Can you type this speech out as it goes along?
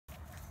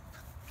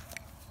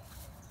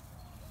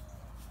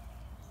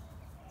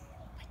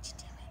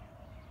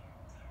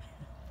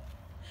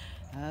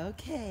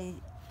Okay,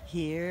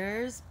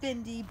 here's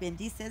Bindi.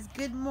 Bindi says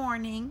good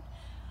morning.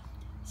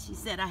 She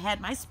said I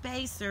had my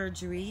spay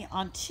surgery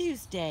on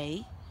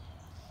Tuesday,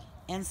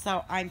 and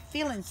so I'm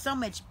feeling so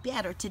much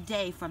better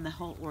today from the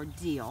whole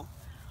ordeal.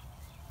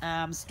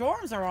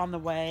 Storms are on the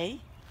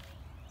way,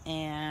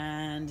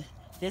 and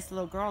this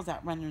little girl's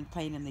out running and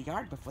playing in the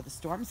yard before the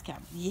storms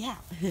come. Yeah,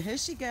 here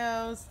she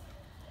goes.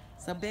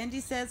 So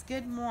Bindi says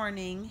good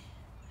morning.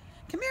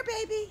 Come here,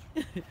 baby.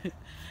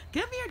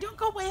 Come here. Don't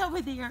go way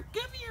over there.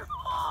 Come here.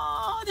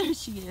 Oh, there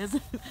she is.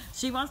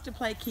 She wants to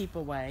play keep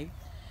away.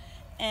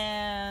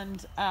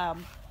 And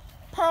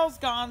Pearl's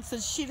gone, so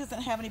she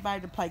doesn't have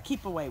anybody to play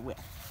keep away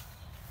with.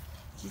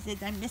 She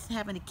said, I miss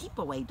having a keep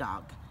away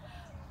dog.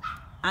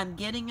 I'm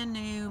getting a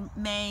new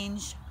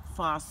mange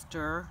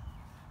foster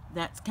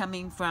that's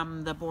coming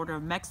from the border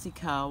of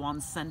Mexico on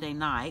Sunday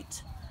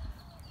night.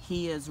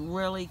 He is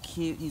really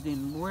cute. He's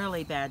in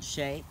really bad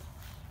shape.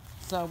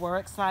 So we're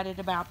excited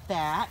about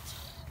that.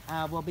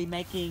 We'll be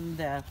making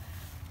the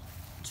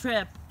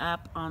trip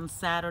up on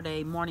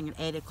Saturday morning at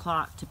 8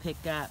 o'clock to pick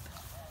up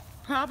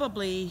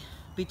probably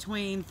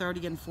between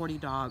 30 and 40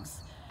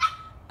 dogs.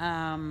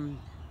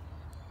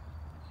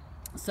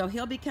 So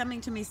he'll be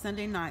coming to me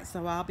Sunday night,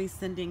 so I'll be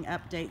sending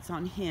updates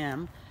on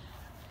him.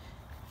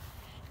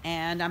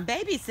 And I'm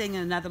babysitting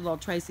another little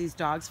Tracy's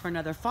dogs for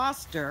another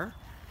foster.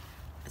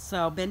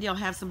 So Bindi will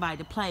have somebody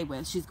to play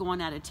with. She's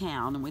going out of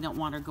town, and we don't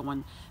want her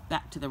going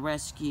back to the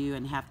rescue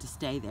and have to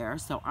stay there.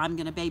 So I'm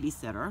going to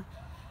babysit her.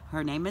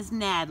 Her name is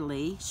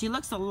Natalie. She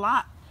looks a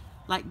lot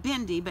like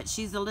Bindi, but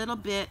she's a little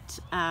bit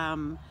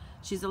of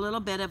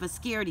a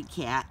scaredy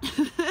cat.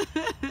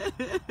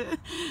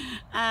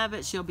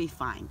 But she'll be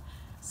fine.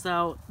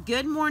 So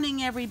good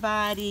morning,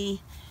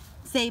 everybody.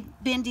 Say,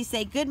 Bindi,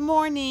 say good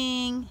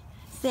morning.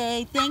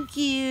 Say thank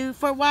you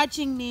for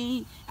watching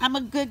me. I'm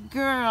a good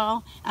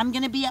girl. I'm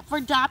gonna be up for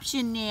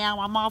adoption now.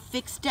 I'm all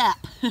fixed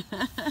up.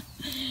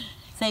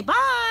 Say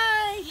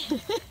bye.